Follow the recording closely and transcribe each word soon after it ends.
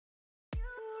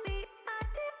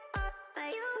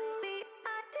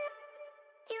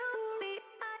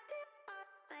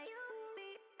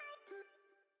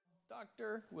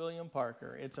Dr. William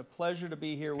Parker. It's a pleasure to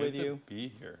be here with Good you. to be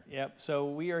here. Yep. So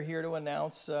we are here to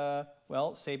announce,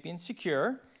 well,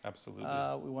 SapienSecure. Absolutely.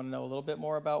 We want to know a little bit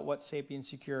more about what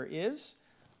SapienSecure is,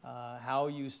 how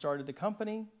you started the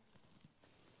company,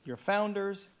 your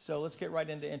founders. So let's get right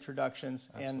into introductions.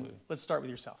 Absolutely. And let's start with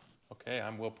yourself. Okay,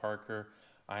 I'm Will Parker.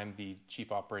 I'm the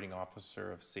Chief Operating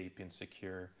Officer of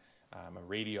SapienSecure. I'm a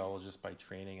radiologist by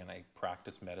training, and I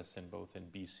practice medicine both in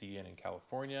BC and in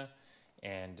California.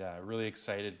 And really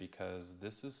excited because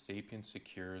this is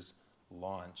SapienSecure's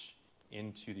launch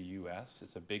into the US.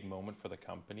 It's a big moment for the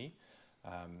company,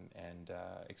 and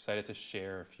excited to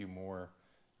share a few more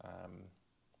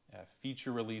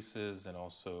feature releases and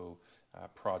also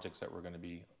projects that we're going to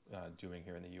be doing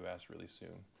here in the US really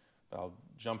soon. But I'll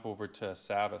jump over to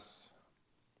Savvas.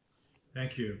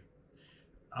 Thank you.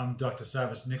 I'm Dr.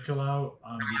 Savvas Nicolaou.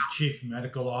 I'm the Chief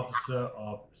Medical Officer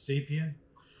of Sapien.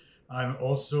 I'm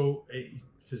also a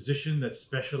physician that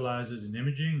specializes in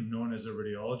imaging, known as a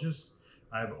radiologist.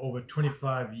 I have over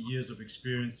 25 years of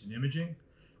experience in imaging.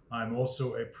 I'm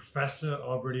also a professor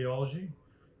of radiology,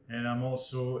 and I'm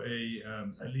also a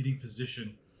leading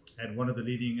physician at one of the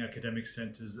leading academic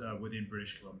centers within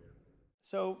British Columbia.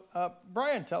 So,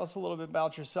 Brian, tell us a little bit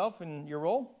about yourself and your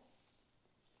role.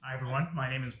 Hi everyone, my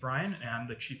name is Brian and I'm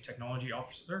the Chief Technology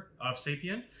Officer of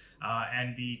Sapien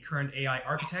and the current AI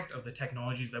architect of the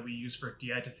technologies that we use for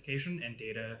de-identification and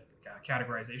data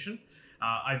categorization.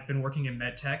 I've been working in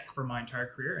medtech for my entire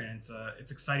career, and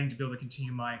it's exciting to be able to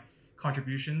continue my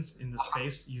contributions in the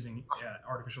space using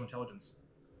artificial intelligence.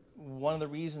 One of the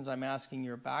reasons I'm asking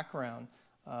your background,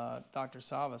 Dr.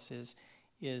 Savvas,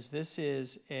 isn't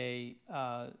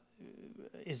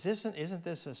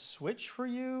this a switch for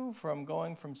you from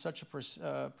going from such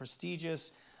a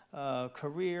prestigious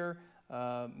career,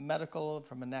 medical,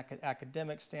 from an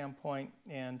academic standpoint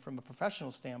and from a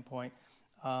professional standpoint?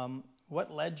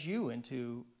 What led you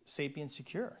into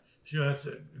SapienSecure? Sure, that's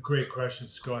a great question,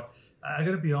 Scott. I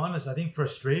got to be honest, I think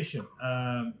frustration.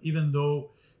 Even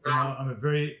though I'm a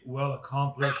very well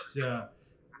accomplished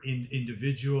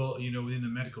individual, within the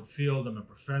medical field. I'm a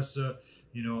professor,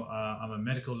 I'm a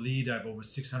medical lead. I have over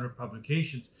 600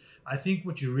 publications. I think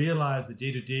what you realize the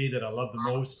day-to-day that I love the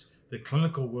most, the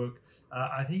clinical work,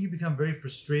 I think you become very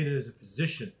frustrated as a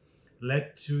physician,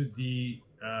 led to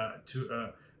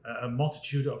a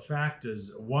multitude of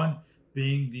factors. One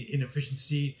being the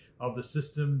inefficiency of the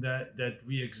system that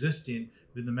we exist in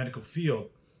the medical field.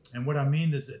 And what I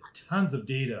mean is that tons of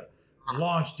data,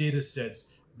 large data sets,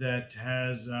 that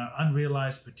has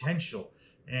unrealized potential,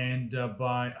 and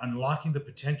by unlocking the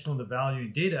potential and the value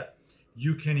in data,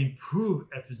 you can improve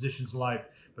a physician's life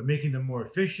by making them more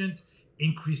efficient,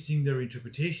 increasing their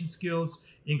interpretation skills,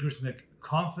 increasing their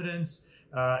confidence,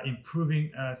 improving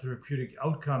therapeutic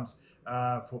outcomes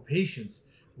for patients,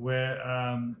 where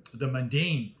the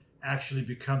mundane actually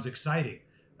becomes exciting.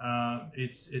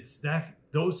 It's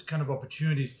those kind of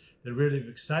opportunities that really have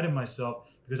excited myself,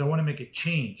 because I want to make a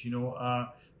change.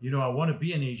 I want to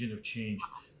be an agent of change,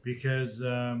 because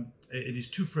it is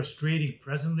too frustrating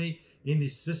presently in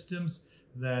these systems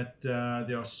that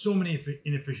there are so many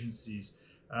inefficiencies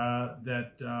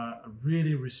that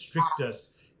really restrict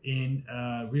us in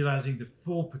realizing the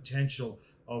full potential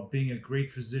of being a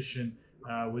great physician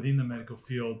within the medical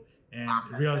field, and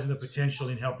realizing the potential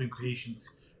in helping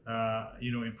patients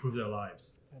improve their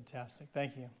lives. Fantastic.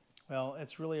 Thank you. Well,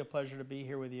 it's really a pleasure to be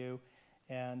here with you.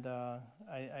 And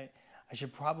I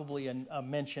should probably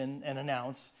mention and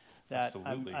announce that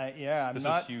this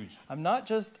is huge. I'm not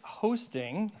just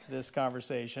hosting this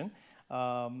conversation.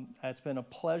 It's been a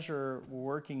pleasure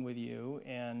working with you,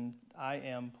 and I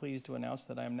am pleased to announce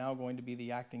that I am now going to be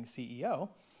the acting CEO.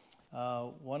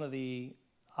 One of the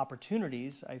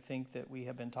opportunities I think that we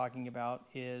have been talking about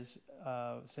is,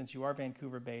 since you are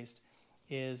Vancouver-based,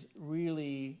 is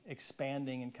really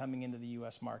expanding and coming into the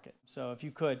U.S. market. So if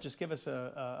you could, just give us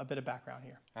a bit of background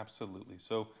here. Absolutely.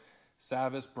 So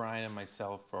Savvas, Brian, and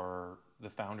myself are the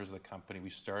founders of the company. We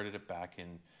started it back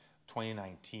in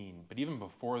 2019. But even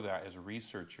before that, as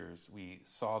researchers, we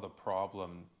saw the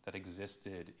problem that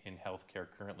existed in healthcare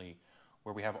currently,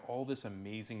 where we have all this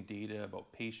amazing data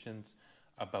about patients,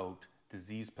 about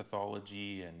disease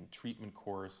pathology and treatment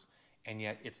course, and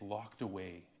yet it's locked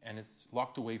away, and it's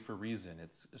locked away for a reason.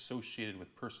 It's associated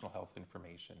with personal health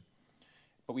information.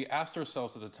 But we asked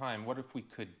ourselves at the time, what if we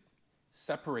could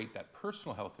separate that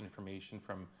personal health information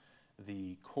from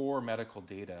the core medical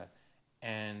data,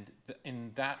 and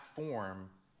in that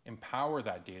form, empower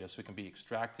that data so it can be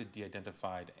extracted,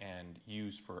 de-identified, and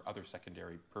used for other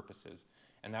secondary purposes,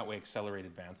 and that way accelerate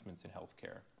advancements in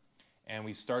healthcare. And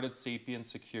we started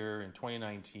SapienSecure in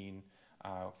 2019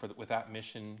 with that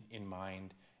mission in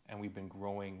mind, and we've been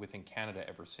growing within Canada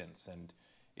ever since. And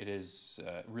it is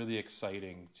really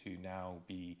exciting to now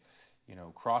be,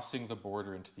 crossing the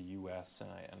border into the U.S.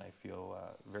 And I feel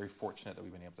very fortunate that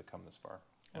we've been able to come this far,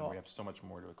 and we have so much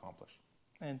more to accomplish.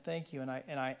 And thank you. And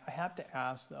I have to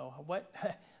ask though,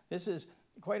 this is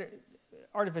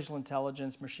artificial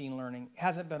intelligence, machine learning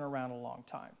hasn't been around a long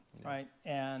time, right?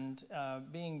 And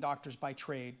being doctors by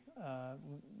trade,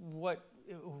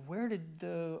 where did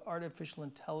the artificial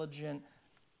intelligence,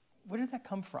 where did that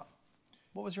come from?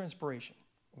 What was your inspiration?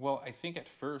 Well, I think at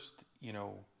first,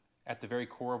 at the very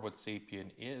core of what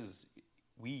Sapien is,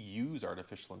 we use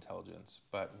artificial intelligence,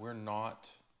 but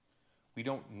we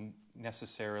don't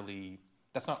necessarily,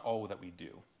 that's not all that we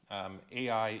do.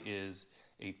 AI is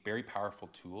a very powerful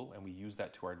tool, and we use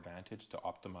that to our advantage to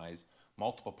optimize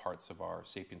multiple parts of our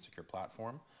SapienSecure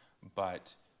platform.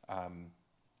 But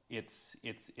it's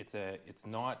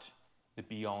not the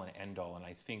be-all and end-all. And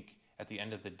I think at the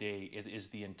end of the day, it is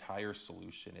the entire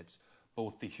solution. It's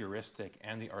both the heuristic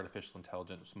and the artificial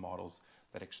intelligence models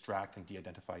that extract and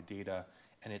de-identify data,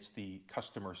 and it's the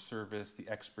customer service, the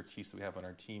expertise that we have on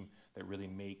our team that really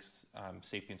makes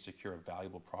SapienSecure a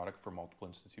valuable product for multiple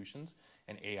institutions.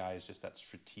 And AI is just that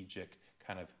strategic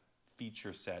kind of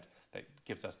feature set that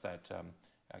gives us that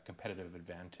competitive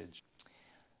advantage.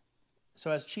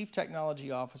 So as Chief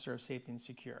Technology Officer of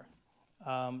SapienSecure,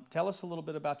 tell us a little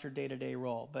bit about your day-to-day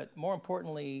role, but more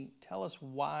importantly, tell us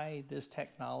why this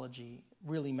technology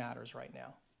really matters right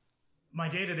now. My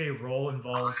day-to-day role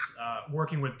involves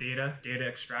working with data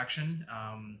extraction,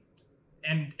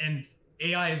 and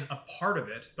AI is a part of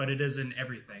it, but it isn't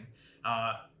everything.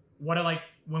 What I like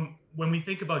when we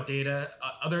think about data,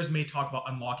 others may talk about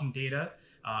unlocking data.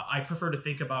 I prefer to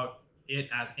think about it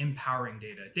as empowering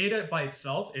data. Data by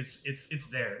itself it's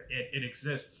there, it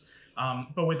exists,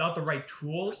 but without the right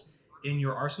tools in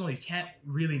your arsenal, you can't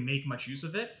really make much use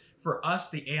of it. For us,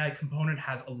 the AI component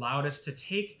has allowed us to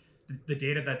take the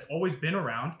data that's always been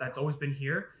around, that's always been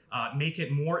here, make it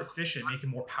more efficient, make it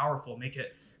more powerful, make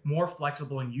it more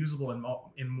flexible and usable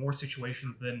in more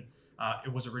situations than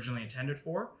it was originally intended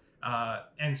for.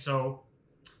 And so,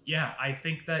 yeah, I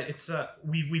think that it's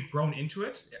we've grown into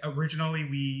it. Originally,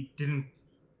 we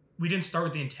didn't start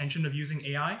with the intention of using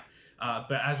AI,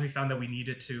 but as we found that we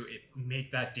needed to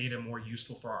make that data more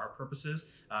useful for our purposes,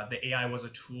 the AI was a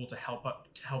tool to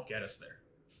help get us there.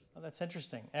 Well, that's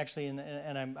interesting, actually, and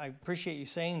I appreciate you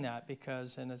saying that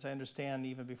because, and as I understand,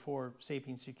 even before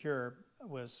SapienSecure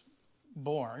was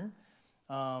born,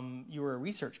 you were a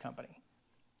research company.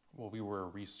 Well, we were a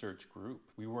research group.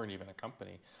 We weren't even a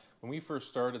company. When we first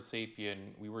started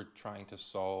Sapien, we were trying to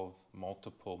solve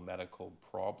multiple medical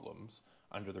problems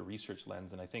under the research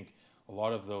lens, and I think a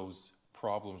lot of those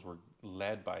problems were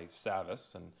led by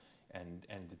Savvas and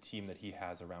the team that he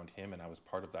has around him, and I was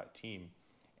part of that team.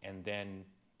 And then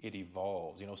it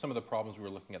evolved. Some of the problems we were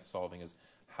looking at solving is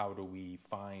how do we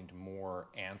find more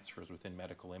answers within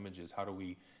medical images? How do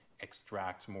we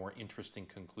extract more interesting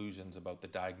conclusions about the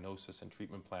diagnosis and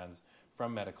treatment plans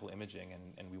from medical imaging?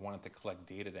 And we wanted to collect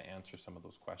data to answer some of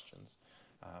those questions.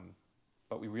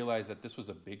 But we realized that this was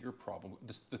a bigger problem.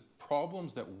 The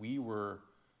problems that we were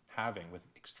having with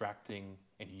extracting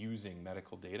and using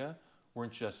medical data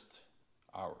weren't just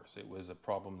ours. It was a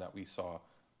problem that we saw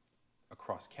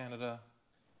across Canada,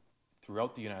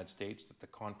 throughout the United States, that the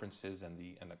conferences and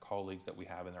the colleagues that we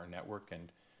have in our network,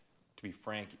 and to be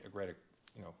frank,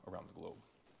 around the globe.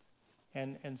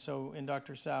 And so, in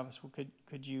Dr. Savvas,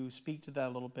 could you speak to that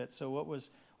a little bit? So, what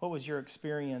was your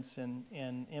experience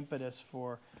and impetus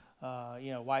for,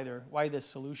 why this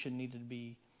solution needed to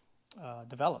be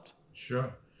developed?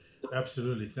 Sure,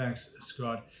 absolutely. Thanks,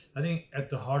 Scott. I think at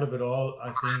the heart of it all,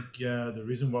 I think the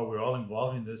reason why we're all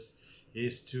involved in this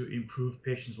is to improve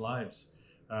patients' lives.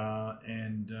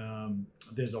 And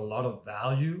there's a lot of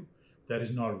value that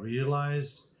is not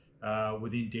realized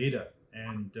within data.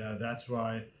 And that's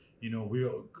why, we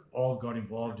all got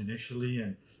involved initially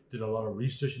and did a lot of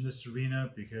research in this arena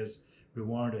because we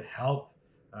wanted to help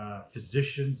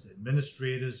physicians,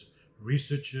 administrators,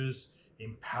 researchers,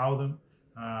 empower them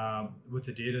with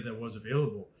the data that was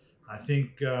available. I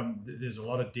think there's a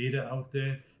lot of data out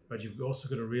there, but you've also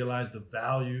got to realize the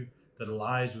value that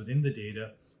lies within the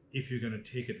data if you're going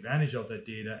to take advantage of that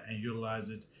data and utilize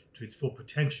it to its full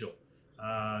potential,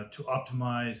 to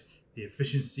optimize the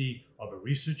efficiency of a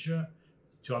researcher,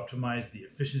 to optimize the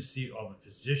efficiency of a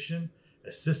physician,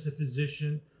 assist a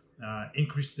physician,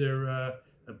 increase their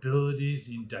abilities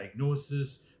in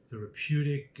diagnosis,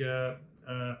 therapeutic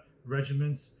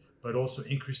regimens, but also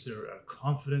increase their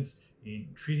confidence in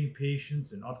treating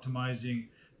patients and optimizing,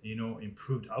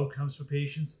 improved outcomes for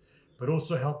patients. but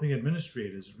also helping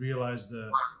administrators realize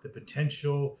the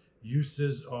potential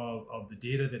uses of the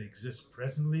data that exists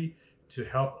presently to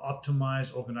help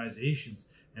optimize organizations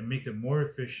and make them more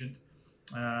efficient.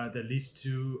 That leads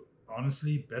to,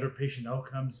 honestly, better patient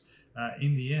outcomes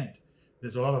in the end.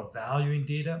 There's a lot of value in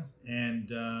data, and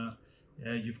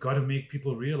you've got to make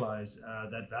people realize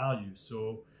that value.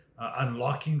 So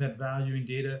unlocking that value in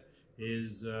data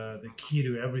is the key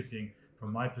to everything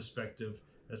from my perspective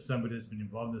as somebody that's been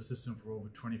involved in the system for over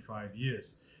 25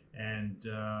 years. And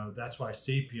that's why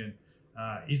Sapien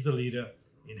is the leader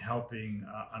in helping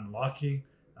unlocking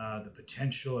the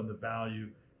potential and the value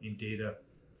in data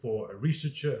for a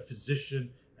researcher, a physician,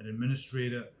 an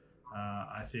administrator.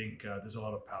 I think there's a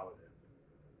lot of power there.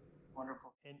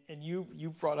 Wonderful. And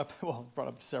you brought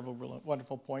up several really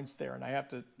wonderful points there, and I have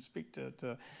to speak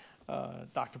to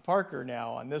Dr. Parker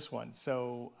now on this one.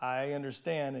 So I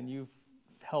understand, and you've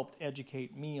helped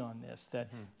educate me on this, that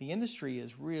the industry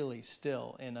is really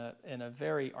still in a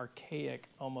very archaic,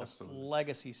 almost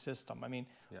legacy system. I mean,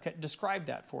 describe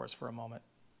that for us for a moment.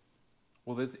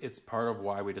 Well, it's part of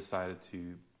why we decided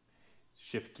to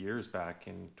shift gears back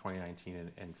in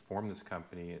 2019 and form this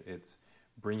company. It's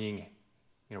bringing,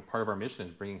 part of our mission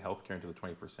is bringing healthcare into the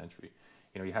 21st century.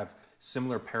 You have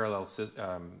similar parallel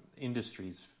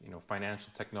industries,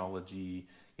 financial technology,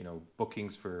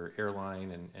 bookings for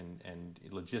airline and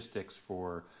logistics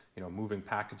for, moving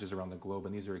packages around the globe.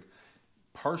 And these are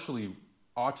partially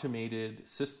automated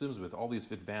systems with all these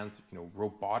advanced,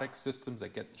 robotic systems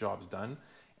that get jobs done.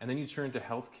 And then you turn to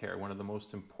healthcare, one of the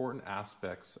most important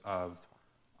aspects of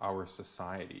our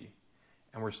society,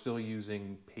 and we're still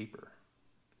using paper.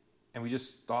 And we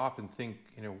just stop and think,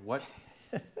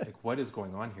 what is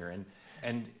going on here?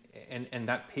 And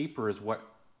that paper is what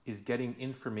is getting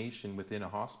information within a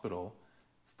hospital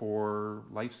for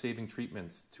life-saving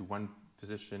treatments to one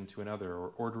physician to another,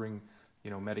 or ordering,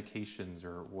 medications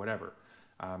or whatever.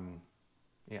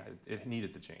 It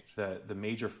needed to change. The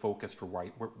major focus for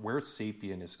where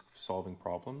Sapien is solving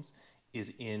problems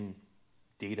is in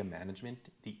data management,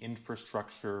 the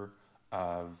infrastructure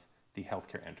of the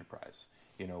healthcare enterprise.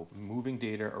 Moving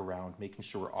data around, making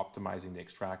sure we're optimizing the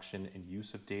extraction and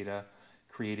use of data,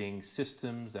 creating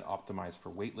systems that optimize for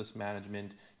waitlist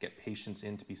management, get patients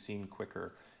in to be seen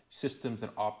quicker, systems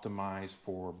that optimize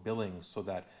for billing so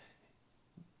that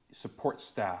support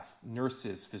staff,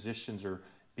 nurses, physicians are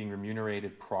being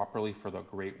remunerated properly for the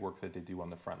great work that they do on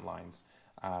the front lines.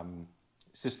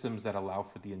 Systems that allow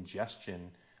for the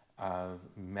ingestion of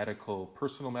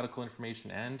personal medical information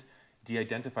and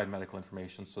de-identified medical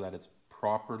information so that it's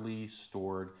properly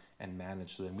stored and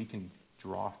managed, so that we can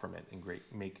draw from it and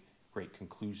make great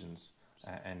conclusions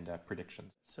and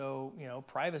predictions. So,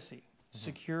 privacy,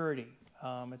 security,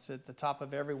 it's at the top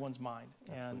of everyone's mind.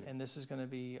 And this is going to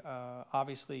be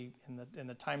obviously in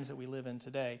the times that we live in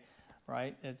today,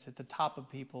 right? It's at the top of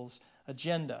people's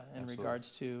agenda in regards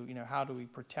to, how do we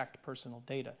protect personal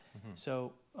data.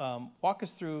 So walk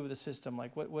us through the system,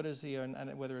 like what is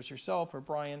and whether it's yourself or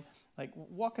Brian, like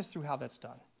walk us through how that's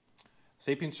done.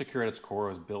 SapienSecure at its core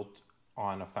was built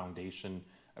on a foundation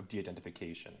of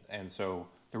de-identification. And so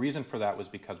the reason for that was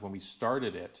because when we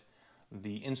started it,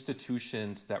 the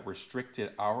institutions that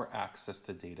restricted our access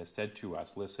to data said to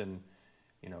us, listen,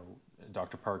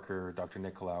 Dr. Parker, Dr.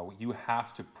 Nicolaou, you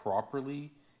have to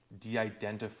properly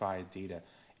de-identify data.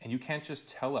 And you can't just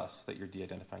tell us that you're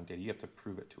de-identifying data, you have to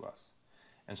prove it to us.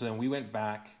 And so then we went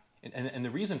back, and the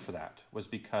reason for that was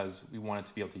because we wanted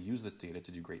to be able to use this data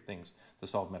to do great things, to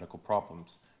solve medical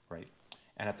problems, right?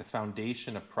 And at the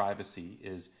foundation of privacy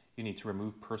is you need to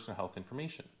remove personal health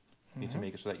information. You need to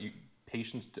make it so that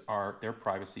patients their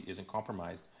privacy isn't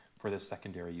compromised for this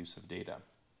secondary use of data.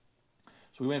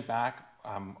 So we went back,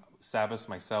 Savvas,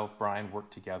 myself, Brian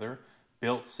worked together,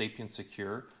 built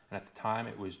SapienSecure, and at the time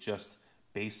it was just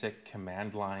basic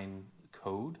command line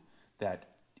code that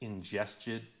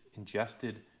ingested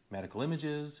medical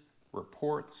images,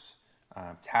 reports,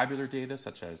 tabular data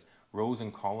such as rows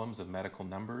and columns of medical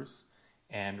numbers,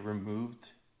 and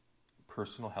removed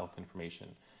personal health information.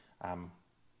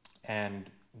 And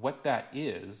what that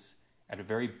is, at a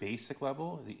very basic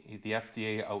level, the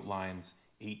FDA outlines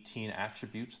 18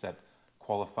 attributes that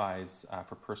qualifies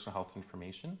for personal health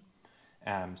information.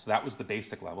 So that was the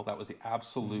basic level. That was the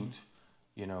absolute,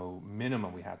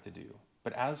 minimum we had to do.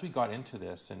 But as we got into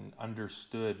this and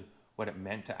understood what it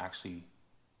meant to actually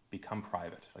become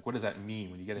private, like what does that mean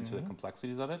when you get into the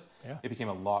complexities of it, it became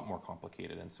a lot more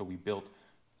complicated. And so we built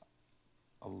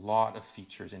a lot of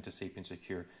features into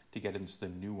SapienSecure to get into the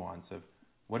nuance of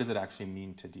what does it actually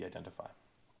mean to de-identify.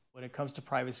 When it comes to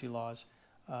privacy laws,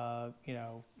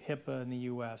 HIPAA in the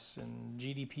U.S. and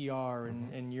GDPR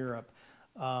in Europe.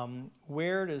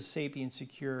 Where does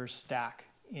SapienSecure stack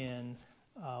in,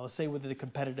 let's say, with the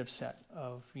competitive set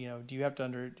of, do you have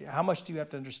to how much do you have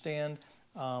to understand?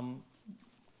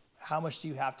 How much do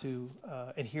you have to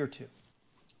adhere to?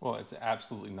 Well, it's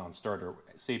absolutely non-starter.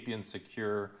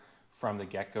 SapienSecure from the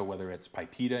get-go, whether it's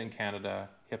PIPEDA in Canada,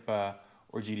 HIPAA,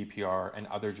 or GDPR, and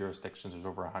other jurisdictions, there's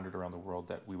over 100 around the world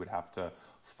that we would have to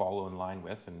follow in line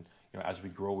with. And as we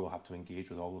grow, we'll have to engage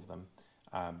with all of them.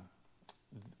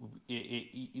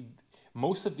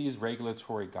 Most of these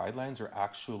regulatory guidelines are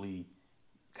actually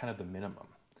kind of the minimum.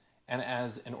 And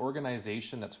as an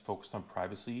organization that's focused on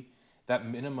privacy, that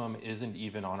minimum isn't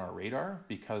even on our radar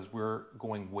because we're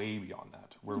going way beyond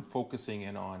that. We're focusing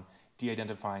in on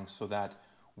de-identifying so that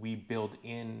we build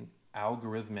in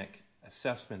algorithmic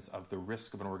assessments of the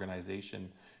risk of an organization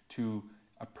to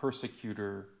a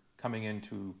persecutor coming in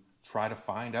to try to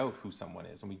find out who someone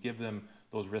is. And we give them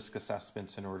those risk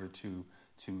assessments in order to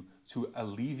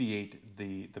alleviate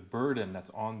the burden that's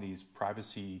on these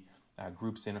privacy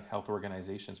groups in health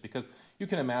organizations. Because you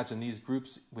can imagine these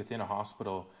groups within a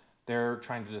hospital, they're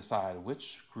trying to decide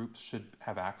which groups should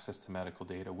have access to medical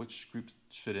data, which groups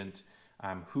shouldn't,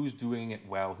 who's doing it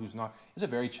well, who's not. It's a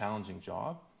very challenging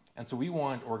job. And so we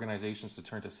want organizations to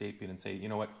turn to Sapien and say, you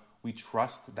know what, we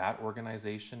trust that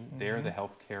organization. They're the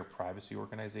healthcare privacy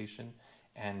organization.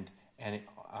 And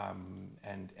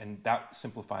that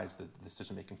simplifies the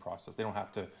decision-making process. They don't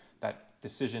have to, that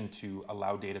decision to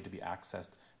allow data to be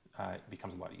accessed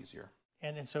becomes a lot easier.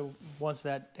 And so once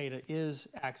that data is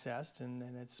accessed and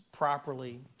it's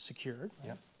properly secured,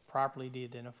 right? Properly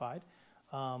de-identified,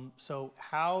 so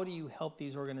how do you help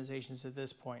these organizations at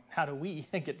this point? How do we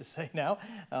get to say now,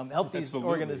 help these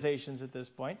organizations at this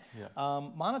point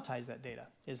monetize that data?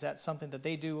 Is that something that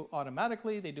they do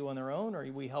automatically, they do on their own, or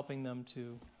are we helping them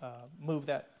to move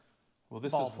that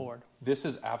ball forward? This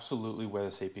is absolutely where the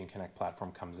Sapien Connect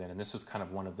platform comes in, and this is kind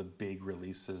of one of the big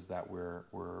releases that we're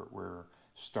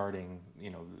starting,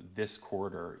 this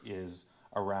quarter, is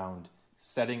around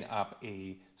setting up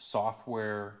a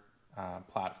software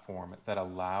platform that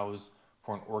allows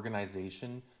for an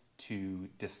organization to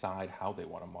decide how they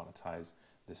want to monetize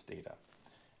this data.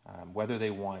 Whether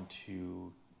they want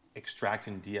to extract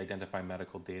and de-identify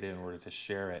medical data in order to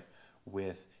share it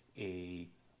with a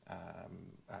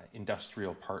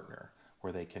industrial partner,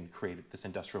 where they can this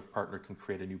industrial partner can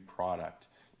create a new product,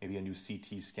 maybe a new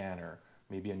CT scanner,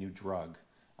 maybe a new drug,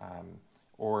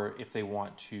 or if they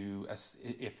want to,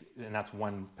 and that's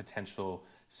one potential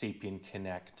Sapien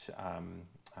Connect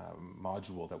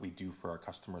module that we do for our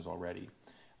customers already.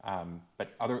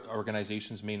 But other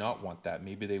organizations may not want that.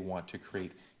 Maybe they want to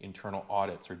create internal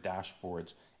audits or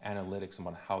dashboards, analytics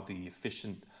about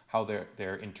how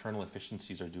their internal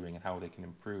efficiencies are doing and how they can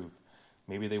improve.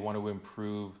 Maybe they want to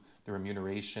improve the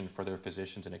remuneration for their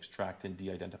physicians and extract and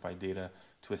de-identify data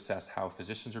to assess how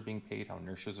physicians are being paid, how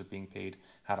nurses are being paid,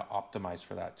 how to optimize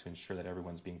for that to ensure that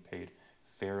everyone's being paid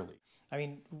fairly. I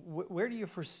mean, where do you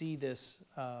foresee this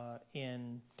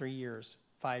in 3 years,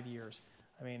 5 years?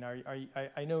 I mean,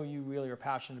 I know you really are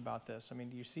passionate about this. I mean,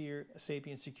 do you see your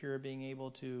SapienSecure being able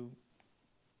to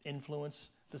influence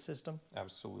the system?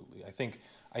 Absolutely. I think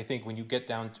when you get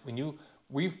down to,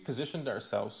 we've positioned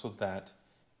ourselves so that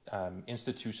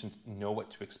institutions know what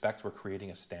to expect. We're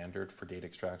creating a standard for data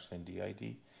extraction and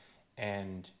DID.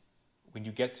 And when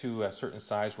you get to a certain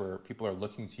size where people are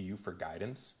looking to you for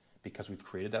guidance, because we've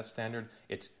created that standard,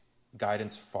 it's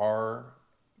guidance far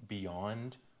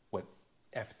beyond what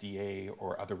FDA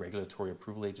or other regulatory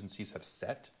approval agencies have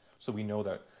set. So we know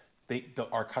that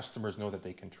our customers know that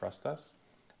they can trust us.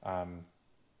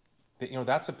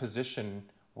 That's a position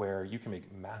where you can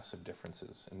make massive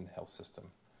differences in the health system.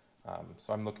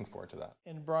 So I'm looking forward to that.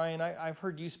 And Brian, I've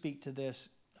heard you speak to this.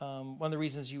 One of the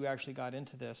reasons you actually got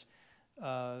into this,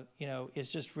 is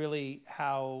just really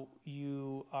how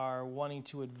you are wanting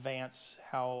to advance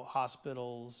how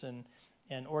hospitals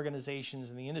and organizations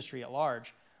in the industry at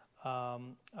large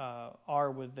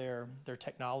are with their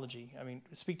technology. I mean,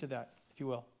 speak to that, if you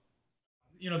will.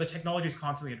 The technology is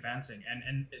constantly advancing,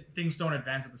 and things don't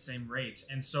advance at the same rate.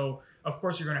 And so, of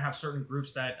course, you're going to have certain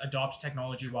groups that adopt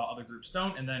technology while other groups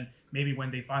don't. And then maybe when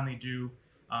they finally do,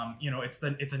 it's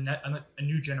a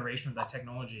new generation of that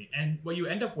technology. And what you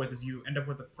end up with is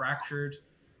a fractured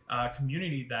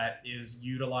community that is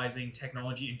utilizing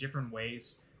technology in different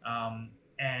ways,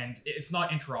 and it's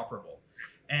not interoperable.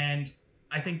 And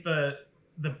I think the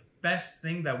best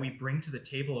thing that we bring to the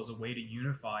table is a way to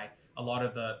unify a lot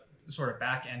of the sort of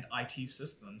back-end IT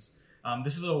systems.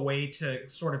 This is a way to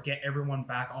sort of get everyone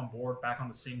back on board, back on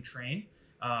the same train,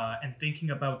 and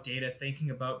thinking about data,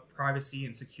 thinking about privacy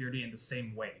and security in the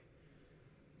same way?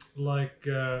 Like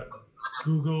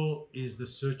Google is the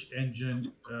search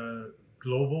engine,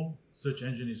 global search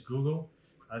engine is Google.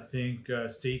 I think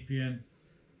Sapien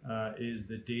is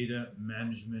the data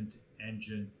management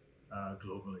engine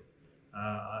globally.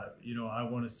 I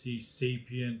want to see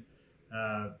Sapien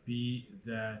be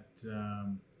that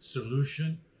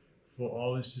solution for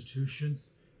all institutions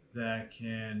that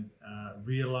can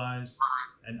realize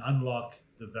and unlock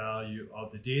the value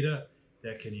of the data,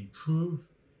 that can improve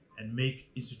and make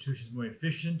institutions more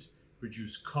efficient,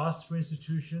 reduce costs for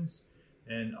institutions,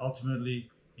 and ultimately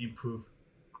improve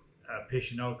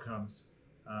patient outcomes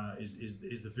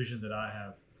is the vision that I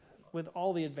have. With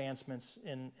all the advancements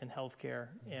in healthcare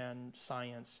and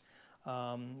science,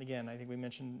 again, I think we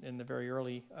mentioned in the very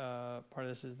early part of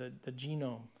this is the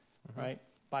genome, right?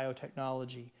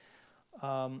 Biotechnology.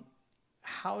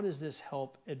 How does this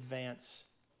help advance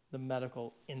the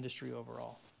medical industry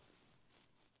overall?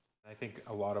 I think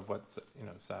a lot of what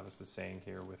Savvas is saying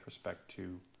here with respect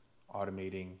to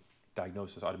automating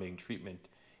diagnosis, automating treatment,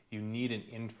 you need an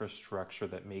infrastructure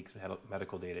that makes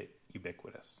medical data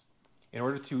ubiquitous. In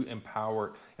order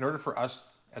for us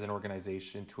as an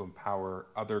organization to empower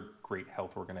other great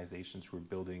health organizations who are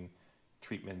building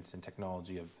treatments and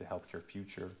technology of the healthcare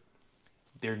future,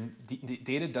 the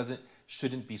data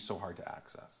shouldn't be so hard to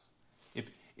access.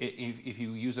 If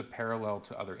you use a parallel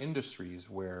to other industries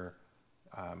where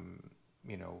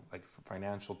like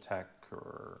financial tech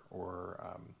or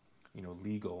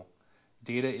legal,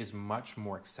 data is much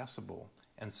more accessible,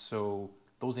 and so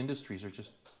those industries are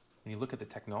just, when you look at the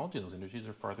technology, those industries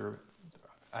are farther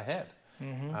ahead.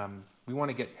 We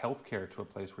want to get healthcare to a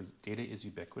place where data is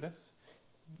ubiquitous.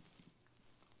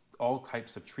 All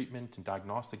types of treatment and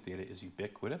diagnostic data is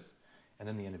ubiquitous, and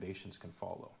then the innovations can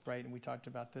follow. Right, and we talked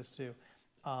about this too.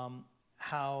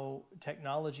 How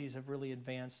technologies have really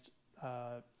advanced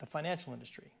the financial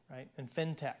industry, right, and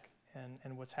fintech,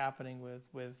 and what's happening with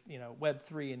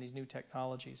Web3 and these new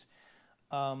technologies,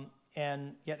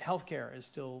 and yet healthcare is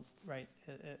still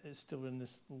in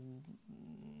this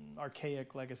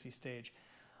archaic legacy stage.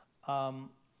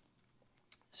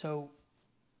 So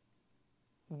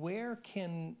where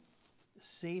can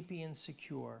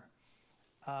SapienSecure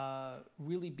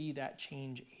really be that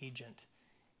change agent?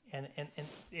 And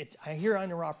I hear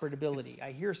interoperability,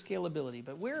 I hear scalability,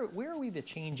 but where are we the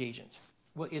change agents?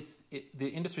 Well, the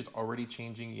industry is already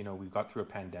changing. We've got through a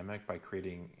pandemic by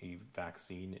creating a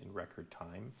vaccine in record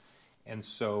time, and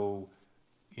so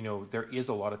there is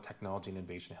a lot of technology and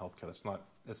innovation in healthcare.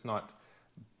 Let's not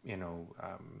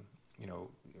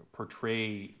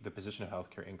portray the position of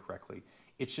healthcare incorrectly.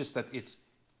 It's just that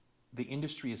the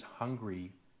industry is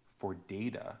hungry for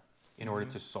data in order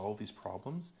to solve these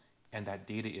problems, and that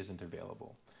data isn't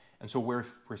available. And so where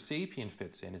Sapien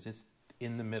fits in is it's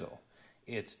in the middle.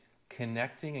 It's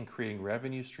connecting and creating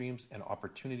revenue streams and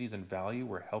opportunities and value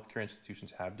where healthcare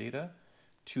institutions have data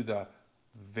to the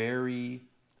very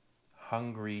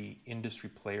hungry industry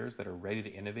players that are ready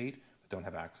to innovate but don't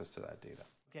have access to that data.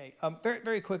 Okay, very,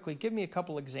 very quickly, give me a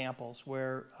couple examples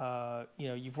where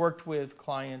you've worked with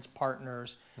clients,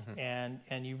 partners, and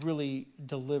you've really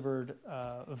delivered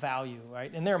value,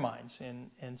 right, in their minds.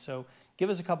 And so give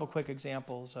us a couple quick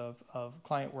examples of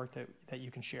client work that you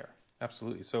can share.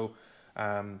 Absolutely. So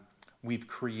we've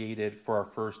created, for our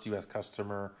first U.S.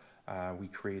 customer, we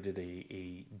created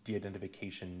a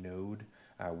de-identification node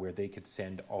where they could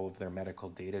send all of their medical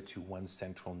data to one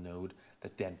central node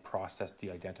that then processed,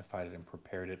 de-identified it, and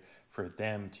prepared it for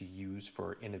them to use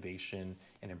for innovation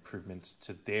and improvements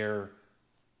to their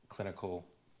clinical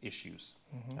issues.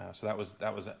 So that was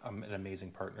an amazing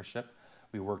partnership.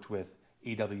 We worked with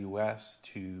AWS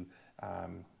to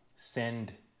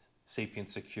send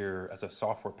SapienSecure as a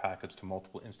software package to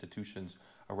multiple institutions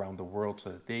around the world so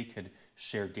that they could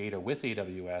share data with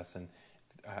AWS and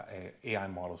AI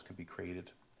models could be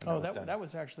created. That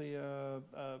was actually a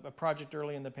project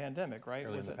early in the pandemic, right?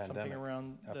 Early was in the that pandemic. Something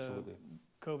around Absolutely.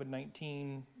 The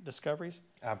COVID-19 discoveries?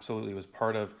 Absolutely. It was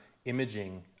part of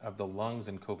imaging of the lungs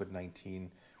in COVID-19.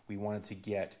 We wanted to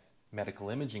get medical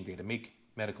imaging data, make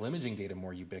medical imaging data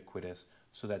more ubiquitous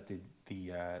so that the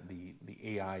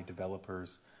AI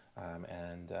developers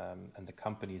and the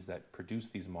companies that produce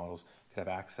these models could have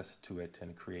access to it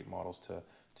and create models to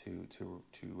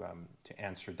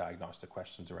answer diagnostic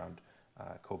questions around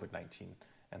COVID-19.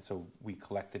 And so we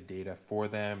collected data for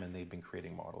them, and they've been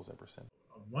creating models ever since.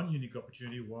 One unique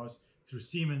opportunity was through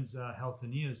Siemens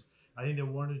Healthineers. I think they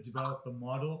wanted to develop a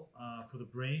model for the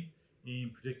brain in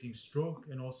predicting stroke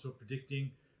and also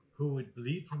predicting who would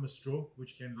bleed from a stroke,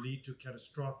 which can lead to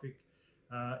catastrophic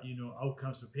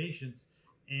outcomes for patients.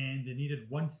 and they needed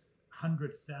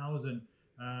 100,000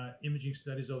 imaging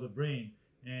studies of the brain.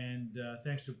 And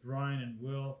thanks to Brian and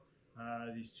Will,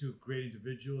 these two great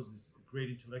individuals, these great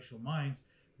intellectual minds,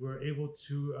 were able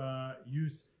to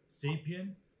use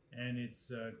Sapien and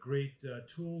its great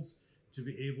tools to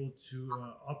be able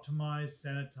to optimize,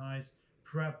 sanitize,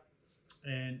 prep,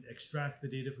 and extract the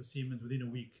data for Siemens within a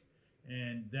week.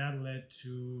 And that led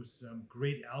to some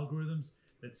great algorithms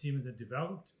that Siemens had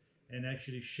developed and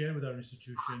actually shared with our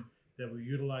institution that we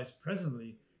utilize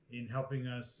presently in helping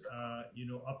us,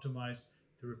 optimize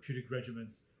therapeutic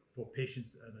regimens for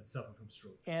patients that suffer from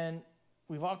stroke. And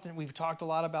we've talked a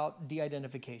lot about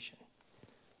de-identification.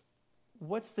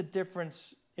 What's the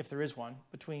difference, if there is one,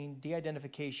 between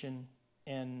de-identification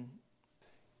and...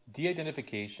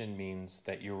 De-identification means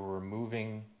that you're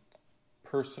removing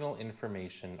personal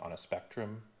information on a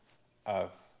spectrum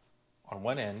of, on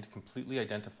one end, completely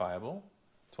identifiable,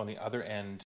 to on the other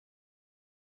end,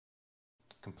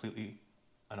 completely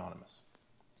anonymous.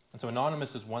 And so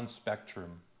anonymous is one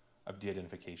spectrum of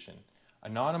de-identification.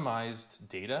 Anonymized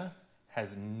data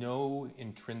has no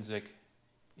intrinsic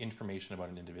information about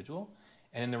an individual,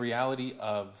 and in the reality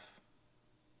of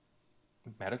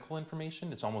medical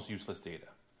information, it's almost useless data.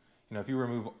 If you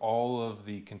remove all of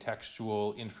the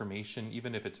contextual information,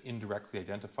 even if it's indirectly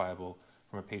identifiable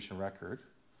from a patient record,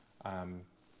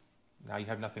 now you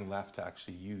have nothing left to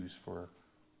actually use for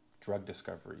drug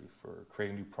discovery, for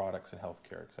creating new products in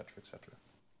healthcare, et cetera, et cetera.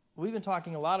 We've been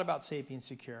talking a lot about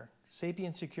SapienSecure.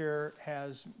 SapienSecure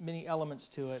has many elements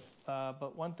to it,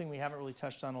 but one thing we haven't really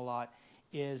touched on a lot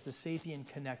is the Sapien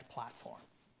Connect platform,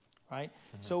 right?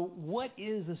 Mm-hmm. So what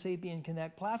is the Sapien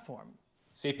Connect platform?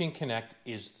 Sapien Connect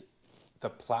is the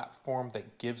platform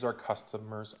that gives our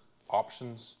customers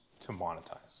options to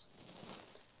monetize.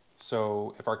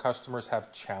 So if our customers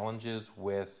have challenges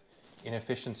with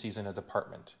inefficiencies in a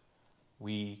department,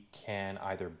 we can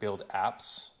either build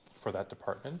apps for that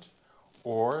department,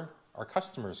 or our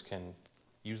customers can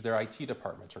use their IT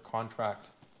departments or contract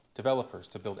developers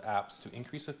to build apps to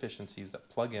increase efficiencies that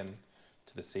plug in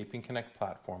to the Sapien Connect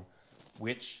platform,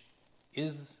 which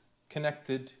is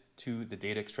connected to the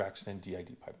data extraction and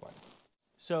DID pipeline.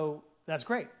 So that's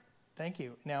great. Thank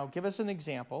you. Now give us an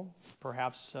example,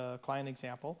 perhaps a client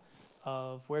example,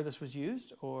 of where this was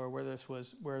used, or where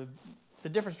the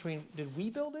difference between, did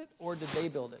we build it or did they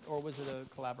build it, or was it a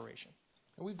collaboration?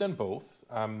 We've done both.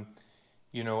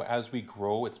 As we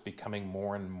grow, it's becoming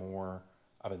more and more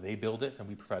of a they build it and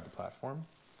we provide the platform.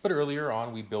 But earlier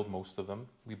on, we build most of them.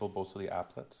 We build most of the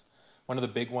applets. One of the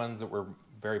big ones that we're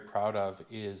very proud of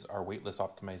is our waitlist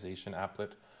optimization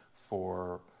applet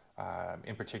for,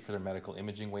 in particular, medical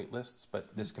imaging waitlists,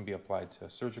 but this can be applied to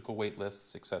surgical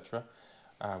waitlists, et cetera,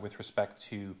 with respect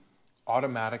to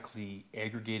automatically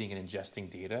aggregating and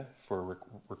ingesting data for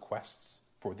requests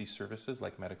for these services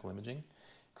like medical imaging,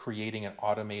 creating an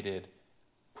automated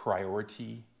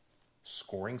priority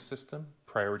scoring system,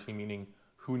 priority meaning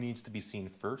who needs to be seen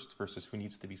first versus who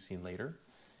needs to be seen later,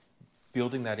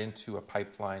 building that into a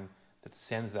pipeline that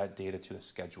sends that data to the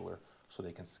scheduler so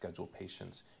they can schedule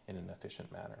patients in an efficient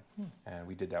manner. And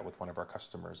we did that with one of our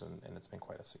customers, and it's been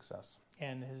quite a success.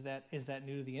 And is that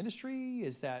new to the industry?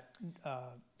 Is that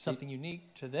something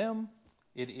unique to them?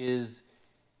 It is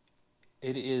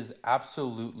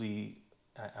absolutely,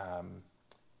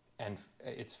 and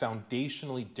it's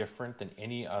foundationally different than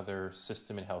any other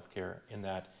system in healthcare in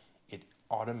that it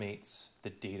automates the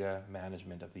data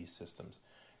management of these systems.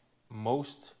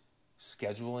 Most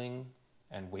scheduling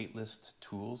and waitlist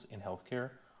tools in healthcare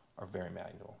are very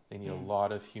manual. They need a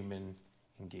lot of human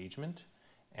engagement,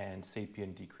 and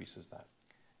Sapien decreases that.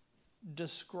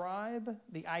 Describe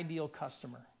the ideal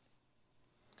customer.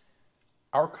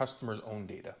 Our customers own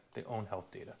data. They own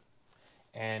health data.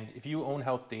 And if you own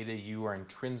health data, you are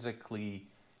intrinsically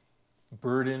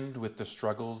burdened with the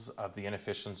struggles of the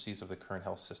inefficiencies of the current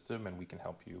health system, and we can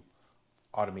help you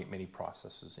automate many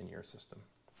processes in your system.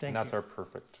 And that's our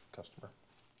perfect customer.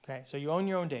 Okay, so you own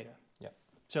your own data. Yeah.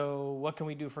 So what can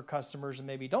we do for customers that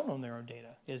maybe don't own their own data?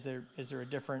 Is there a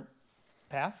different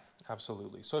path?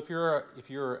 Absolutely. So if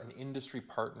you're an industry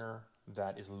partner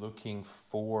that is looking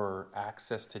for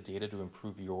access to data to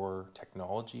improve your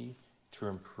technology, to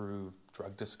improve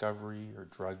drug discovery or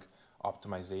drug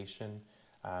optimization,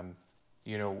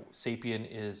 Sapien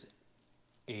is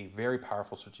a very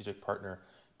powerful strategic partner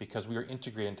because we are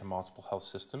integrated into multiple health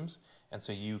systems, and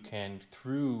so you can,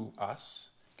 through us,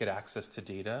 get access to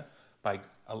data by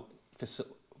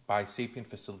Sapien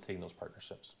facilitating those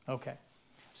partnerships. Okay.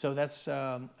 So that's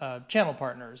channel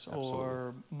partners. Absolutely.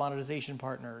 Or monetization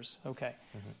partners. Okay.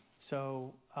 Mm-hmm.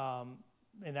 So,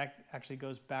 and that actually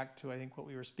goes back to, I think, what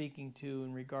we were speaking to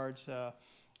in regards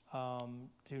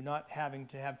to not having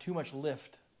to have too much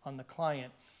lift on the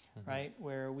client, right?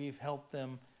 Where we've helped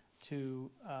them to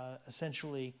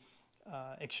essentially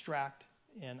extract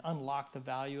and unlock the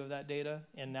value of that data,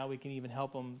 and now we can even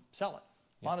help them sell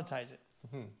it, monetize it.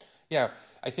 Yeah,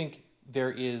 I think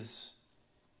there is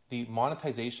the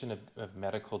monetization of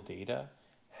medical data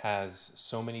has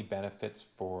so many benefits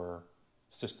for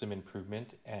system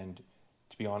improvement and,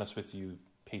 to be honest with you,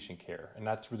 patient care. And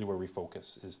that's really where we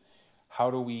focus, is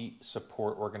how do we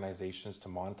support organizations to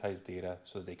monetize data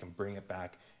so that they can bring it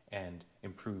back and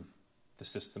improve the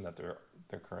system that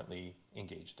they're currently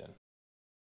engaged in.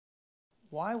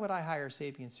 Why would I hire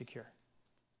SapienSecure?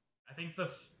 I think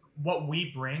what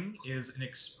we bring is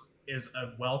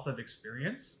a wealth of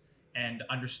experience and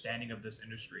understanding of this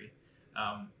industry.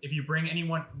 If you bring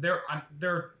anyone, there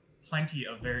are plenty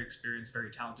of very experienced,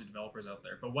 very talented developers out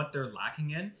there, but what they're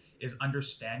lacking in is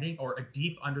understanding, or a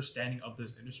deep understanding of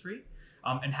this industry,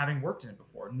 and having worked in it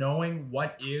before, knowing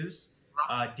what is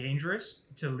dangerous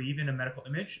to leave in a medical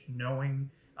image, knowing,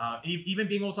 even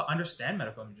being able to understand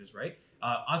medical images, right?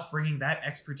 Us bringing that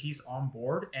expertise on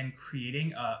board and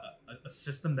creating a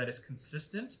system that is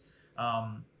consistent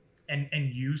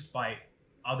and used by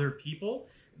other people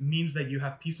means that you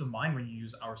have peace of mind when you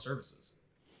use our services.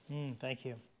 Thank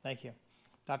you. Thank you.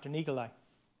 Dr. Nicolaou.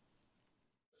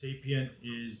 Sapien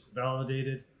is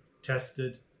validated,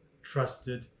 tested,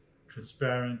 trusted,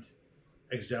 transparent,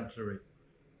 exemplary.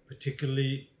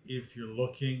 Particularly if you're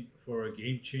looking for a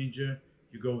game changer,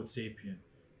 you go with Sapien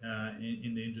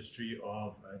in the industry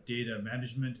of data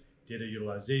management, data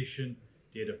utilization,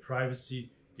 data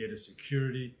privacy, data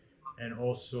security, and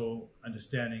also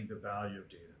understanding the value of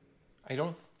data. I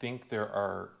don't think there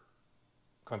are,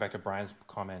 going back to Brian's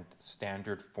comment,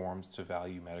 standard forms to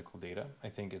value medical data. I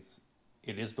think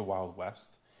it is the Wild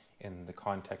West in the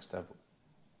context of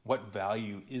what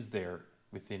value is there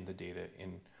within the data.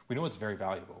 We know it's very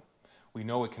valuable. We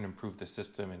know it can improve the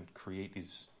system and create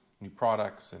these new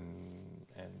products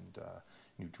and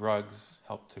new drugs,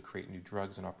 help to create new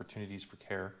drugs and opportunities for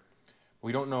care.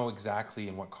 We don't know exactly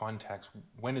in what context,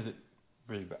 when is it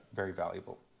really very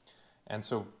valuable. And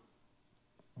so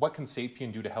what can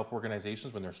Sapien do to help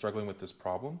organizations when they're struggling with this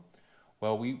problem?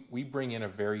 Well, we bring in a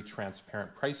very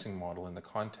transparent pricing model in the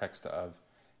context of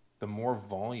the more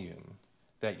volume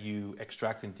that you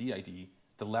extract in DID,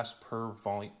 the less per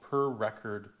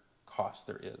record cost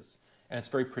there is. And it's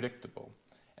very predictable.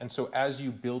 And so as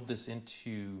you build this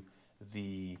into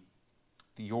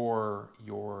your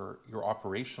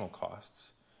operational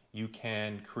costs, you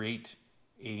can create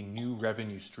a new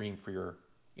revenue stream for your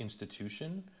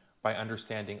institution by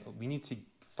understanding we need to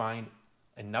find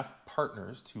enough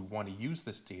partners to want to use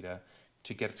this data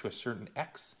to get it to a certain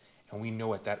X, and we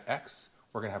know at that X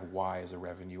we're going to have Y as a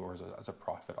revenue or as a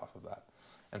profit off of that.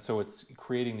 And so it's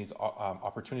creating these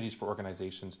opportunities for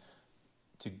organizations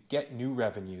to get new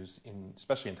revenues,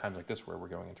 especially in times like this where we're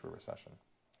going into a recession.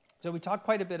 So we talked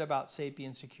quite a bit about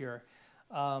SapienSecure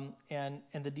and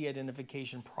the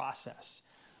de-identification process.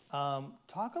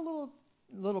 Talk a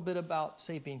little bit about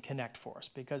Sapien Connect for us,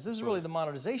 because this is really the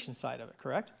monetization side of it,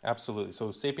 correct? Absolutely. So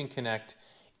Sapien Connect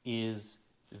is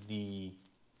the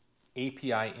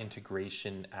API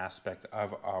integration aspect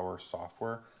of our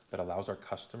software that allows our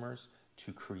customers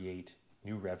to create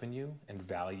new revenue and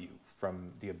value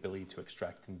from the ability to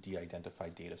extract and de-identify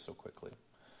data so quickly.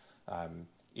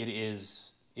 It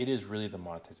is really the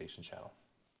monetization channel.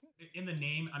 In the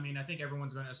name, I mean, I think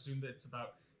everyone's going to assume that it's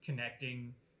about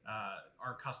connecting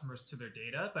our customers to their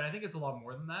data, but I think it's a lot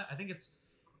more than that. I think it's,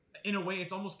 in a way,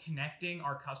 it's almost connecting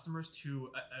our customers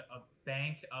to a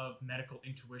bank of medical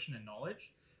intuition and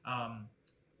knowledge.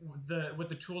 With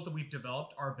the tools that we've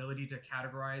developed, our ability to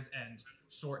categorize and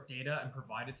sort data and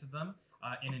provide it to them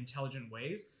in intelligent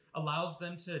ways allows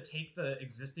them to take the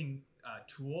existing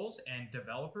tools and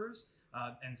developers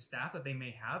and staff that they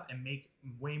may have and make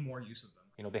way more use of them.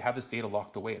 You know, they have this data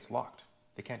locked away. It's locked.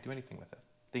 They can't do anything with it.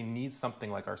 They need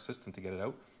something like our system to get it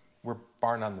out. We're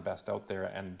bar none the best out there,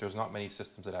 and there's not many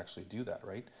systems that actually do that,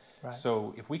 right?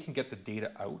 So if we can get the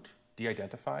data out,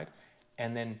 de-identified,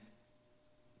 and then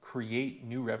create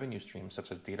new revenue streams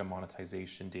such as data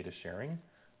monetization, data sharing,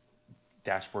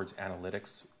 dashboards,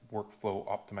 analytics, workflow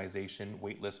optimization,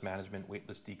 waitlist management,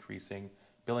 waitlist decreasing,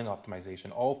 billing optimization,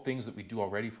 all things that we do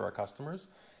already for our customers,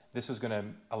 this is going to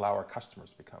allow our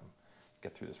customers to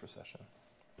get through this recession.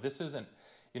 This isn't,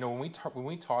 you know, when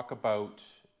we talk about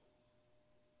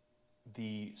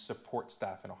the support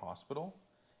staff in a hospital,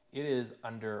 it is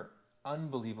under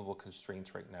unbelievable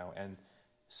constraints right now, and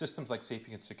systems like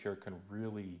SapienSecure can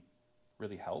really,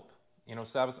 really help. You know,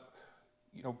 Savvas,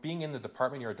 being in the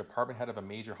department, you're a department head of a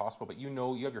major hospital, but you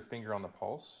have your finger on the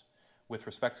pulse with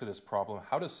respect to this problem.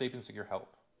 How does SapienSecure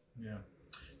help? Yeah,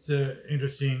 it's an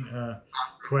interesting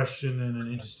question and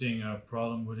an interesting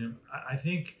problem with him. I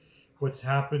think what's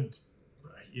happened,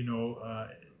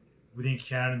 within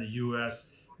Canada and the U.S.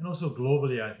 and also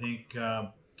globally, I think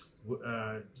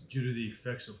due to the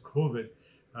effects of COVID,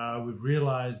 we've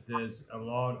realized there's a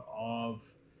lot of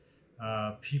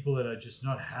people that are just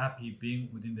not happy being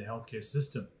within the healthcare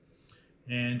system,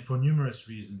 and for numerous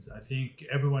reasons. I think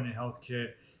everyone in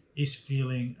healthcare is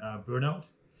feeling burnout,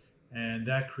 and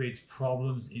that creates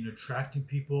problems in attracting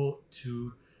people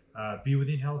to be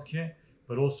within healthcare,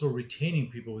 but also retaining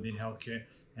people within healthcare.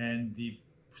 And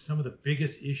some of the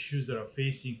biggest issues that are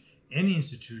facing any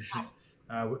institution,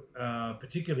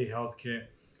 particularly healthcare,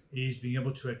 is being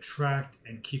able to attract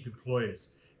and keep employees.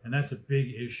 And that's a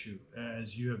big issue,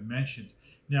 as you have mentioned.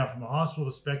 Now, from a hospital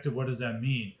perspective, what does that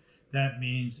mean? That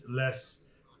means less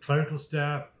clerical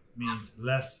staff, means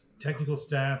less technical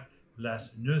staff,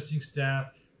 less nursing staff,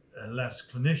 less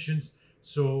clinicians.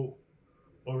 So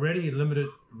already limited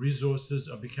resources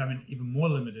are becoming even more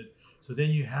limited. So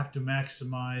then you have to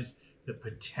maximize the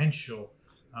potential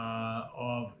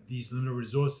of these limited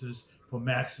resources for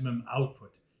maximum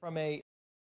output. From a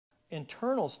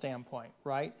internal standpoint,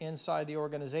 right, inside the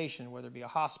organization, whether it be a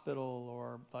hospital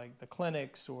or like the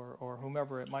clinics or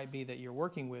whomever it might be that you're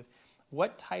working with,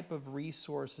 what type of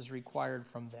resource is required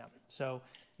from them? So,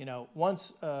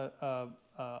 once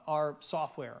our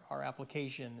software, our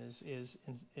application is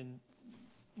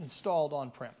installed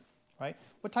on-prem, right?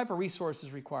 What type of resource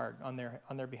is required on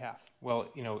their behalf? Well,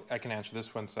 I can answer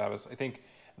this one, Savvas. I think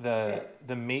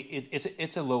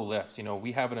it's a low lift.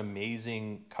 We have an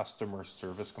amazing customer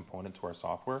service component to our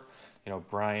software.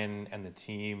 Brian and the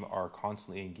team are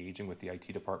constantly engaging with the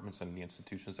IT departments and the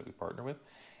institutions that we partner with,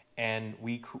 and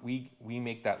we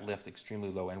make that lift extremely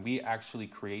low. And we actually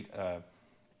create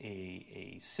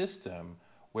a system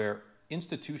where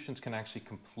institutions can actually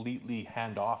completely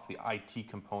hand off the IT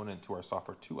component to our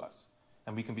software to us,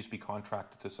 and we can just be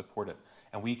contracted to support it,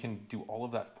 and we can do all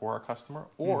of that for our customer,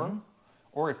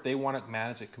 or if they want to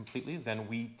manage it completely, then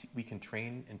we can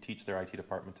train and teach their IT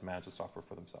department to manage the software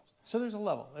for themselves. So there's a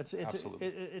level. It's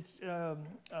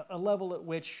a level at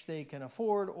which they can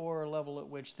afford, or a level at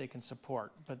which they can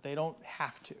support, but they don't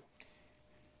have to.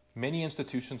 Many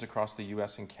institutions across the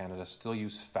U.S. and Canada still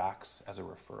use fax as a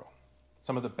referral.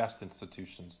 Some of the best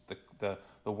institutions, the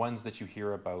ones that you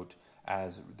hear about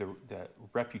as the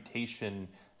reputation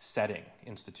setting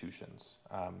institutions,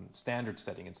 standard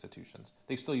setting institutions,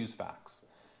 they still use fax.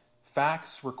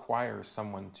 Fax requires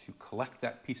someone to collect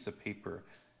that piece of paper,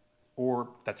 or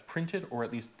that's printed or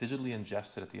at least digitally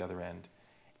ingested at the other end,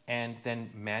 and then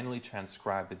manually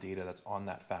transcribe the data that's on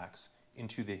that fax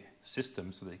into the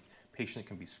system so the patient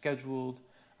can be scheduled,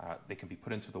 they can be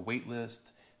put into the wait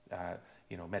list,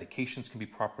 medications can be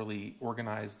properly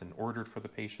organized and ordered for the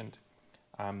patient.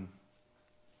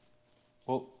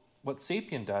 Well, what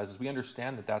Sapien does is we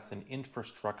understand that that's an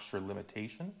infrastructure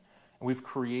limitation, and we've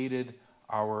created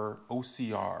our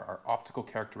OCR, our optical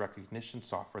character recognition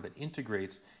software that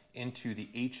integrates into the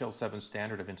HL7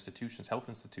 standard of institutions, health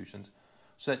institutions,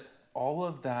 so that all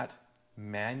of that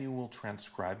manual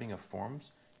transcribing of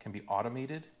forms can be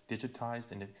automated,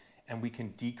 digitized, and we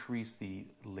can decrease the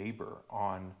labor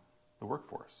on the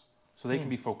workforce. So they can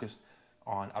be focused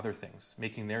on other things,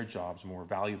 making their jobs more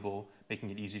valuable, making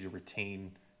it easy to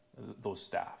retain those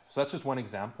staff. So that's just one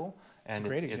example, and it's a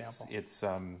great example.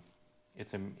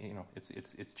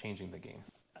 It's changing the game.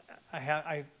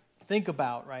 I think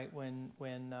about, right, when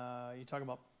you talk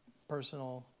about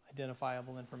personal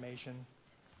identifiable information,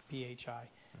 PHI.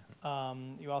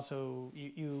 You also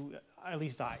you at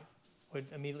least I would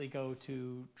immediately go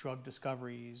to drug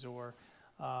discoveries or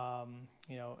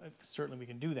certainly we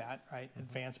can do that, right?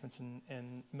 Advancements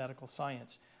in medical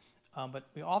science, but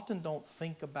we often don't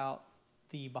think about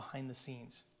the behind the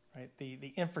scenes, right?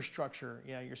 The infrastructure.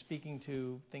 Yeah, you're speaking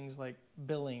to things like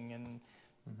billing and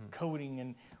coding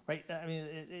and right. I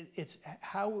mean, it's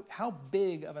how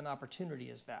big of an opportunity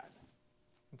is that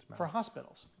for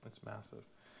hospitals? It's massive.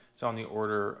 It's on the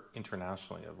order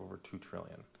internationally of over $2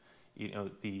 trillion.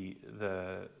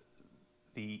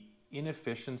 The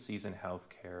inefficiencies in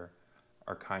healthcare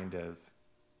are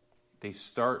they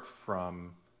start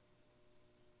from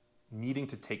needing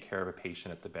to take care of a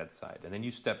patient at the bedside. And then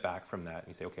you step back from that and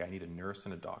you say, okay, I need a nurse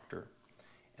and a doctor.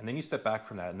 And then you step back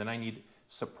from that and then I need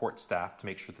support staff to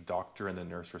make sure the doctor and the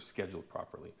nurse are scheduled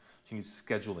properly. So you need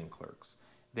scheduling clerks.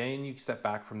 Then you step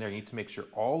back from there, you need to make sure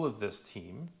all of this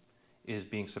team is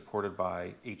being supported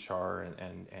by HR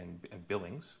and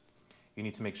billings. You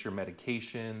need to make sure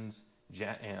medications,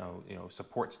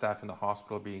 support staff in the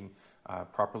hospital being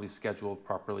properly scheduled,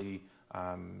 properly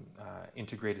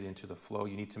integrated into the flow.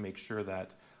 You need to make sure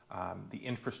that the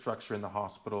infrastructure in the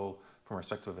hospital, from a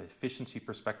perspective of efficiency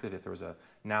perspective, if there was a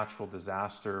natural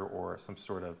disaster or some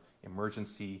sort of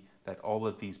emergency, that all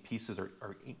of these pieces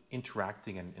are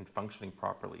interacting and functioning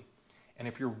properly. And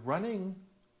if you're running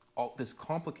this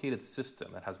complicated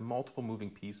system that has multiple moving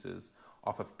pieces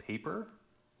off of paper,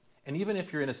 and even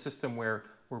if you're in a system where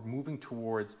we're moving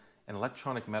towards an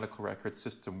electronic medical record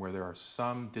system where there are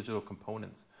some digital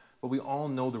components, but we all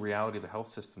know the reality of the health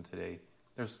system today,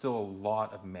 there's still a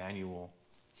lot of manual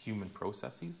human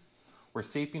processes. Where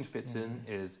Sapien fits in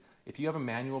is if you have a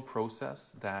manual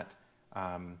process that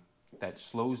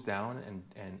slows down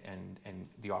and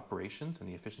the operations and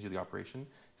the efficiency of the operation,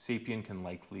 Sapien can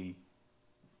likely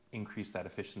increase that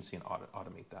efficiency and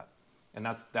automate that. And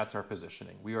that's our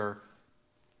positioning. We are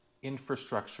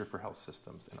infrastructure for health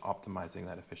systems and optimizing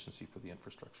that efficiency for the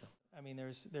infrastructure. I mean,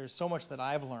 there's so much that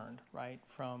I've learned, right,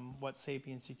 from what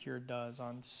SapienSecure does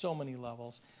on so many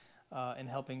levels and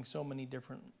helping so many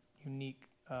different unique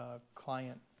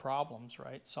client problems,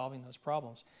 right, solving those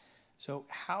problems. So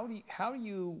how do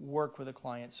you work with a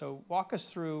client? So walk us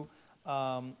through,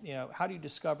 how do you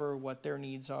discover what their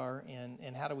needs are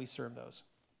and how do we serve those?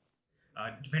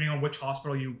 Depending on which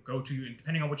hospital you go to, and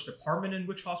depending on which department in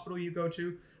which hospital you go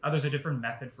to, there's a different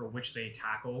method for which they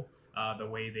tackle the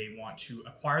way they want to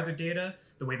acquire their data,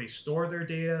 the way they store their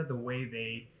data, the way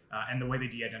they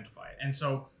de-identify it. And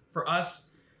so for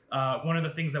us, one of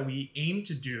the things that we aim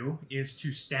to do is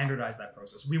to standardize that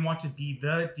process. We want to be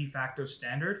the de facto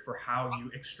standard for how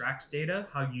you extract data,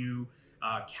 how you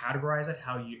categorize it,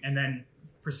 and then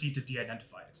proceed to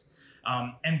de-identify it.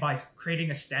 And by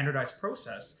creating a standardized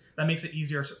process, that makes it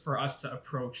easier for us to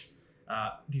approach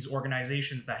these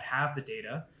organizations that have the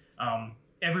data.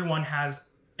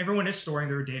 Everyone is storing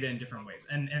their data in different ways.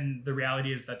 And the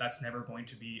reality is that that's never going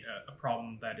to be a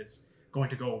problem that is going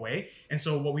to go away. And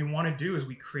so what we want to do is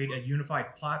we create a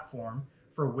unified platform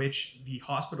for which the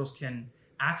hospitals can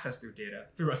access their data.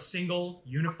 Through a single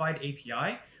unified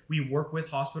API, we work with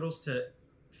hospitals to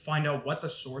find out what the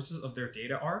sources of their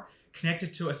data are, connect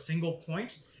it to a single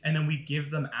point, and then we give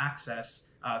them access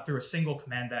through a single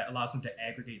command that allows them to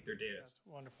aggregate their data. That's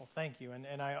wonderful. Thank you.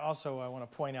 And I want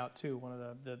to point out, too, one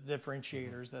of the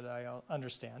differentiators that I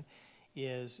understand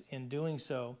is in doing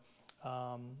so,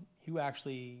 you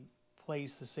actually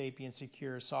place the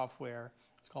SapienSecure software.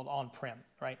 It's called on-prem,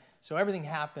 right? So everything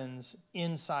happens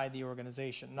inside the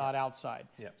organization, not outside.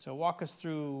 Yeah. So walk us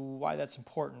through why that's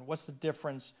important. What's the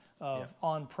difference of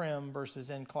on-prem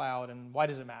versus in cloud, and why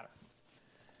does it matter?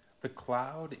 The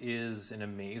cloud is an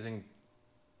amazing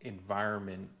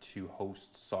environment to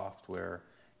host software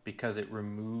because it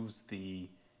removes the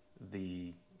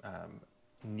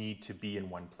need to be in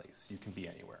one place. You can be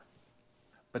anywhere.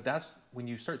 But that's when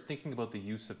you start thinking about the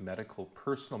use of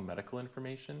personal medical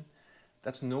information,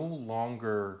 that's no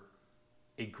longer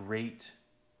a great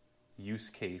use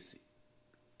case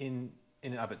in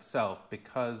and of itself,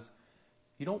 because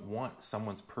you don't want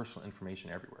someone's personal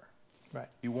information everywhere. Right.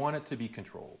 You want it to be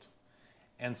controlled.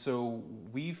 And so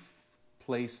we've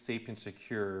placed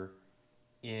SapienSecure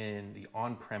in the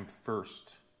on-prem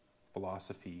first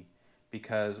philosophy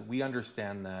because we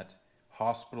understand that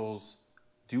hospitals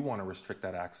do want to restrict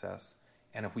that access.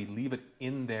 And if we leave it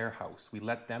in their house, we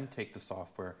let them take the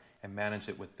software and manage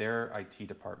it with their IT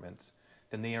departments,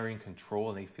 then they are in control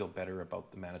and they feel better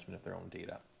about the management of their own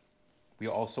data. We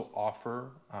also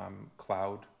offer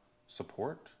cloud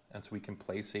support, and so we can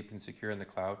place SapienSecure in the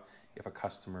cloud if a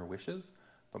customer wishes,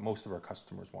 but most of our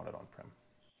customers want it on-prem.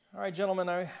 All right, gentlemen,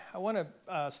 I want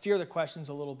to steer the questions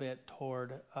a little bit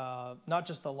toward not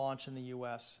just the launch in the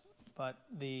U.S., but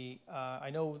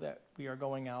I know that we are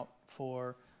going out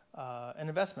for an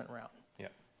investment round. Yeah.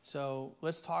 So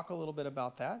let's talk a little bit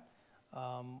about that.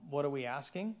 What are we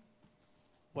asking?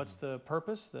 What's the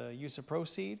purpose, the use of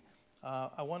proceed?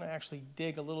 I want to actually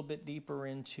dig a little bit deeper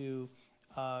into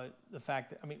the fact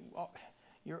that,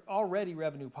 you're already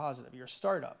revenue positive. You're a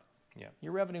startup. Yeah.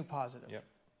 You're revenue positive. Yeah.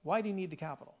 Why do you need the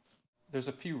capital? There's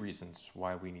a few reasons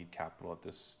why we need capital at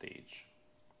this stage.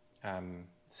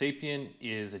 Sapien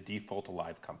is a default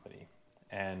alive company.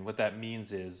 And what that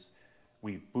means is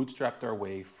we bootstrapped our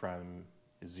way from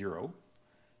zero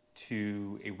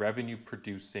to a revenue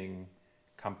producing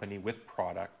company with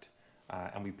product,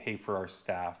 and we pay for our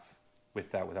staff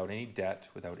with that without any debt,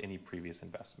 without any previous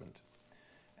investment.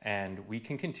 And we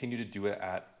can continue to do it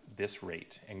at this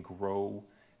rate and grow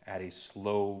at a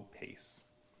slow pace.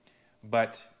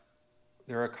 But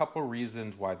there are a couple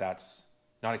reasons why that's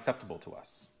not acceptable to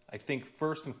us. I think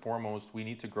first and foremost, we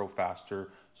need to grow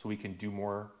faster so we can do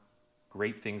more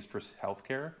great things for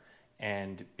healthcare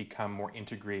and become more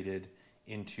integrated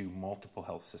into multiple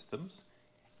health systems.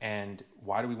 And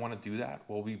why do we want to do that?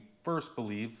 Well, we first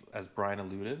believe, as Brian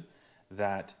alluded,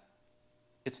 that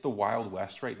it's the Wild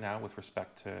West right now with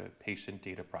respect to patient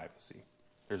data privacy.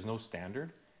 There's no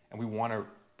standard, and we want to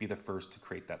be the first to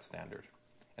create that standard.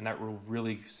 And that will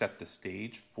really set the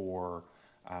stage for,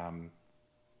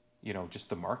 just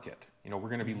the market. We're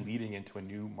going to be leading into a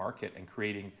new market and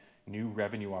creating new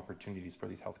revenue opportunities for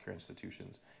these healthcare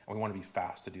institutions. And we want to be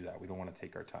fast to do that. We don't want to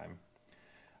take our time.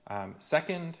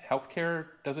 Second, healthcare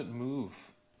doesn't move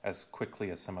as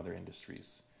quickly as some other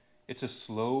industries. It's a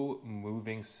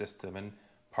slow-moving system, and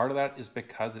part of that is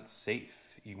because it's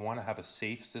safe. You want to have a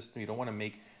safe system. You don't want to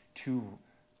make too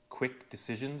quick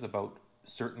decisions about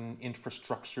certain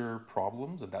infrastructure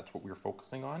problems, and that's what we're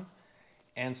focusing on.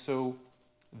 And so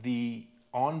the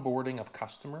onboarding of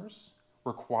customers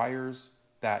requires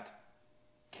that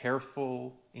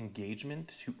careful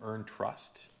engagement to earn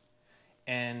trust,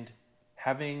 and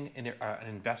having an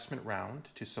investment round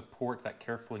to support that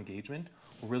careful engagement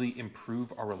will really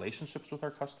improve our relationships with our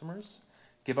customers,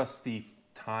 give us the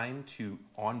time to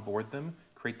onboard them,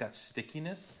 create that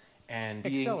stickiness, and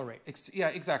accelerate. Yeah,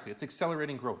 exactly. It's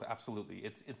accelerating growth. Absolutely.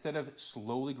 It's instead of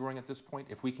slowly growing at this point,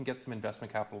 if we can get some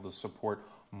investment capital to support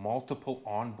multiple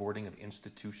onboarding of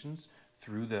institutions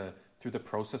through the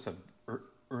process of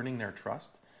earning their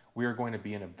trust, we are going to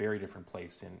be in a very different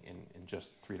place in just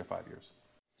 3 to 5 years.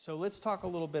 So let's talk a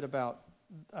little bit about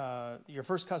your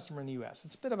first customer in the U.S.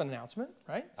 It's a bit of an announcement,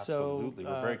 right? Absolutely. So,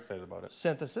 we're very excited about it.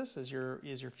 Synthesis is your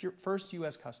first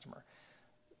U.S. customer.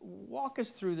 Walk us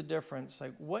through the difference.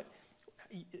 Like, what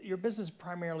your business has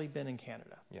primarily been in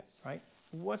Canada. Yes. Right?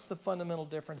 What's the fundamental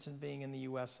difference in being in the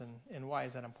U.S. and why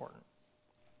is that important?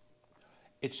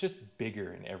 It's just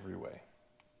bigger in every way.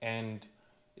 And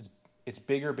it's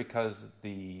bigger because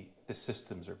the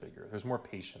systems are bigger. There's more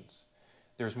patients.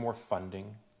 There's more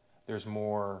funding. There's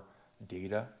more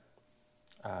data.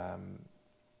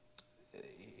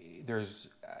 There's,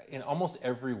 in almost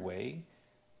every way,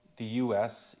 the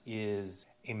U.S. is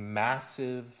a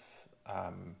massive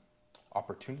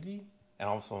opportunity and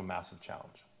also a massive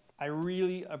challenge. I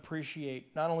really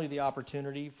appreciate not only the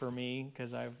opportunity for me,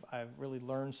 because I've really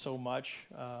learned so much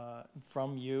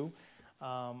from you.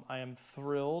 I am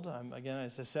thrilled. Again,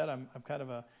 as I said, I'm kind of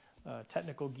a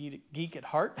technical geek at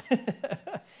heart,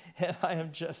 and I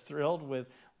am just thrilled with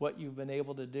what you've been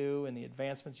able to do and the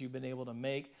advancements you've been able to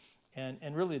make,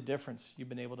 and really the difference you've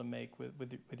been able to make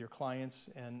with your clients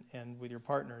and with your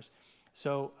partners.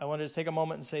 So I wanted to take a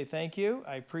moment and say thank you.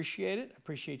 I appreciate it. I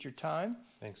appreciate your time.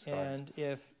 Thanks, Scott. And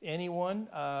if anyone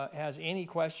has any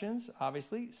questions,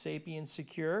 obviously,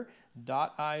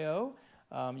 SapienSecure.io.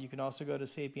 You can also go to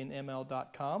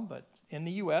sapienml.com, but in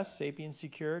the U.S.,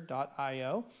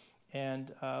 SapienSecure.io.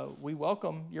 And we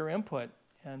welcome your input.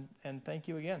 And thank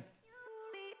you again.